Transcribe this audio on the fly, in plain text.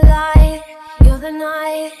the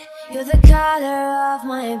night, you're the color of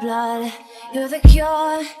my blood. You're the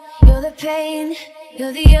cure, you're the pain,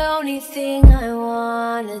 you're the only thing I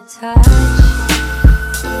wanna touch.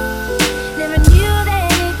 Never knew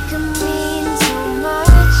that it could mean so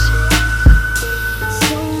much,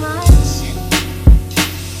 so much.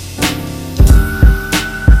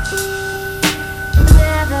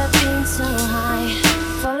 Never been so high.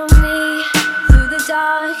 Follow me through the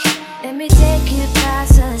dark, let me take you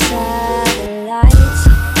past the satellites.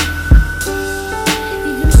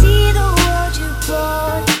 You can see the world you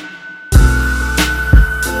brought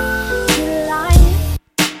to life.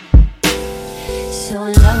 So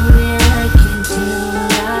love me like you do,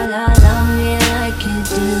 la la, love me like you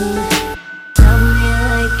do. Love me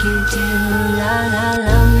like you do, la la,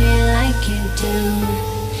 love me like you do.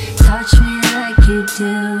 Touch me like you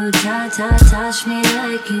do, touch me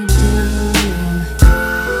like you do.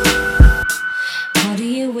 What are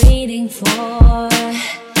you waiting for?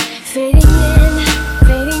 Fading in,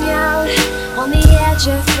 fading out, on the edge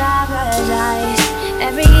of paradise.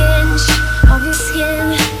 Every inch of your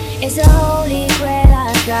skin is a holy grail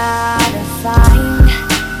I gotta find.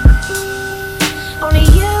 Only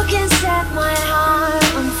you can set my heart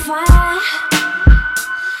on fire,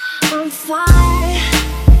 on fire.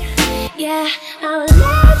 Yeah.